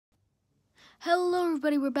Hello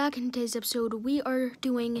everybody, we're back in today's episode. We are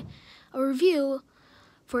doing a review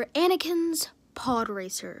for Anakins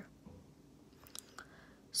podracer.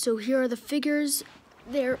 So here are the figures.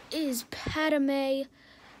 There is Padme,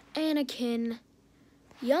 Anakin,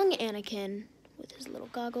 young Anakin with his little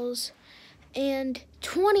goggles, and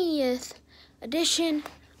 20th edition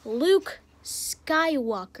Luke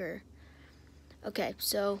Skywalker. Okay,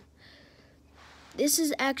 so this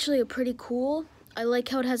is actually a pretty cool. I like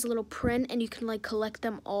how it has a little print and you can like collect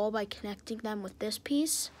them all by connecting them with this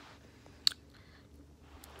piece.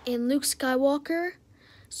 And Luke Skywalker,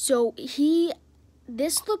 so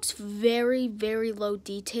this looks very, very low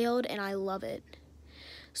detailed and I love it.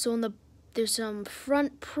 So there's some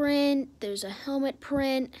front print, there's a helmet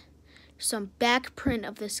print, some back print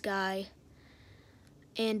of this guy.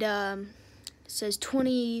 And it says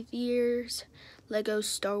 20 years, Lego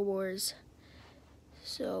Star Wars.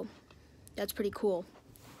 So that's pretty cool.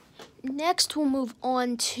 Next, we'll move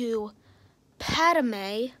on to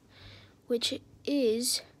Padme, which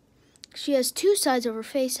is, she has two sides of her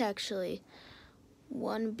face actually.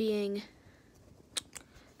 One being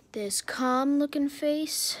this calm looking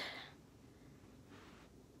face,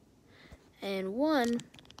 and one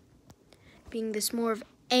being this more of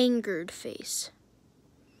angered face.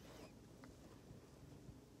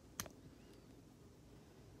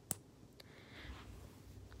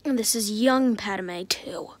 And this is young Padme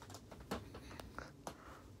too.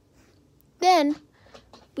 Then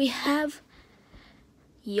we have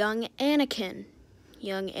young Anakin.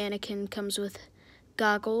 Young Anakin comes with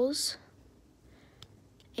goggles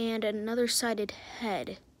and another sided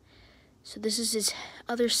head. So this is his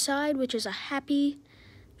other side, which is a happy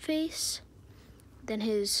face. Then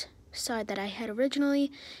his side that I had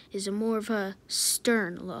originally is more of a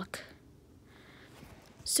stern look.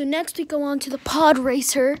 So next we go on to the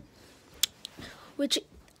podracer, which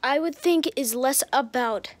I would think is less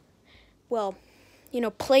about, well,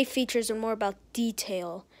 play features and more about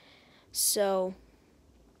detail. So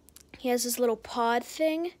he has this little pod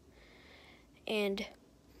thing, and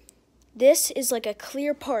this is like a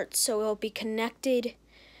clear part, so it'll be connected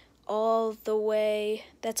all the way.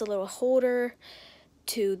 That's a little holder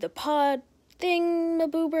to the pod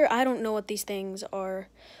thing-maboober. I don't know what these things are.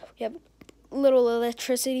 We have little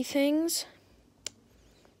electricity things.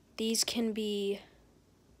 These can be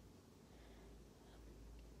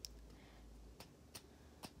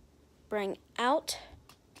bring out,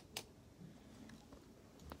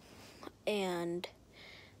 and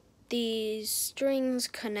these strings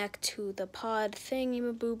connect to the pod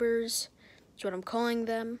thingy-maboobers. That's what I'm calling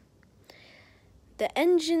them. The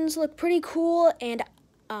engines look pretty cool, and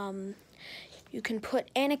you can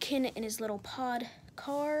put Anakin in his little pod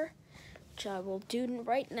car, which I will do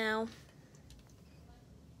right now.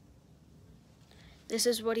 This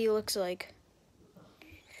is what he looks like.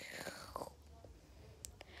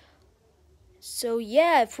 So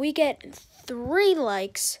yeah, if we get 3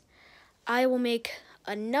 likes, I will make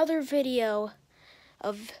another video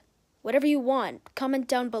of whatever you want. Comment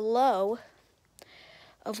down below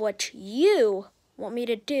of what you want me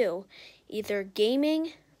to do. Either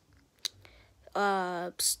gaming,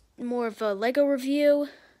 more of a Lego review,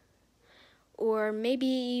 or maybe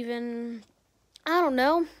even, I don't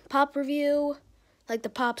know, pop review, like the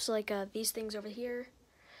pops, like these things over here,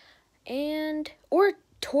 or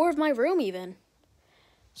tour of my room even.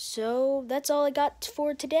 So that's all I got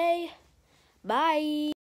for today. Bye.